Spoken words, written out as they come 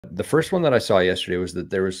the first one that I saw yesterday was that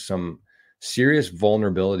there was some serious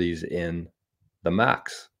vulnerabilities in the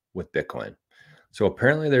Macs with Bitcoin. So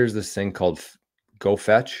apparently there's this thing called Go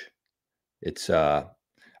Fetch. It's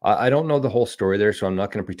I don't know the whole story there, so I'm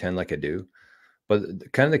not going to pretend like I do.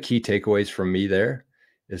 But kind of the key takeaways from me there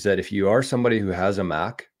is that if you are somebody who has a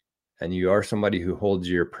Mac and you are somebody who holds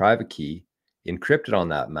your private key encrypted on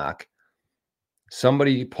that Mac,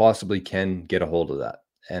 somebody possibly can get a hold of that.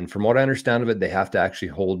 And from what I understand of it, they have to actually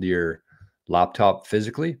hold your laptop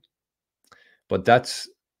physically. But that's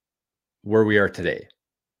where we are today.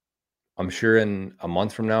 I'm sure in a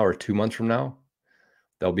month from now or 2 months from now,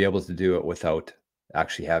 they'll be able to do it without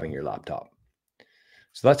actually having your laptop.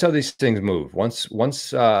 So that's how these things move. Once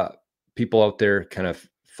people out there kind of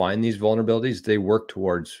find these vulnerabilities, they work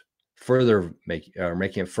towards further making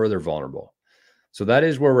it further vulnerable. So that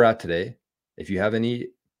is where we're at today. If you have any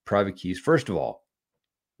private keys, first of all,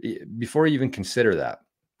 before you even consider that,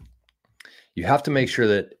 you have to make sure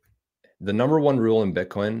that the number one rule in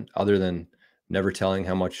Bitcoin, other than never telling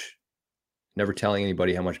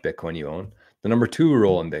anybody how much Bitcoin you own, the number two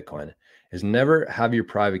rule in Bitcoin is never have your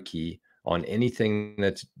private key on anything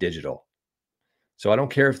that's digital. So I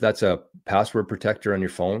don't care if that's a password protector on your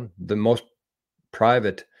phone, the most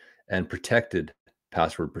private and protected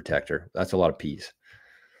password protector, that's a lot of P's.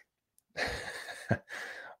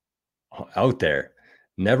 Out there,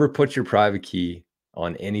 never put your private key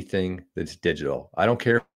on anything that's digital. I don't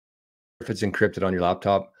care if it's encrypted on your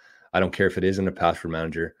laptop. I don't care if it isn't a password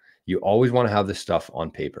manager. You always want to have this stuff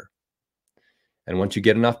on paper. And once you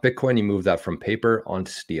get enough Bitcoin, you move that from paper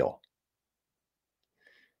onto steel.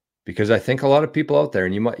 Because I think a lot of people out there,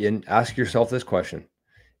 and you might ask yourself this question: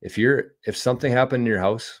 if something happened in your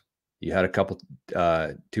house, you had a couple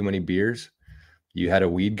too many beers, you had a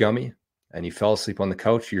weed gummy, and you fell asleep on the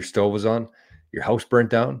couch, your stove was on, your house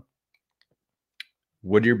burnt down,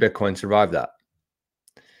 would your Bitcoin survive that?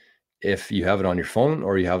 If you have it on your phone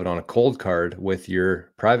or you have it on a cold card with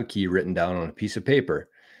your private key written down on a piece of paper,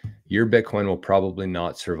 your Bitcoin will probably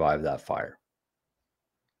not survive that fire.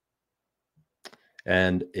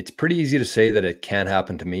 And it's pretty easy to say that it can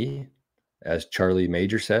happen to me, as Charlie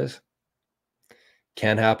Major says.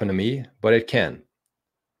 Can happen to me, but it can.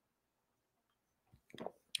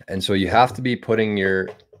 And so you have to be putting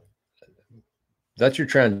that's your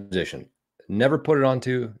transition. Never put it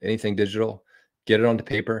onto anything digital, get it onto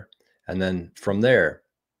paper. And then from there,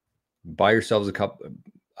 buy yourselves a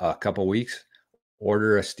couple weeks,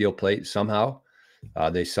 order a steel plate somehow.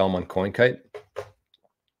 They sell them on non-kyc,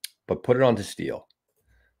 but put it onto steel.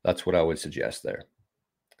 That's what I would suggest there.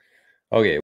 Okay.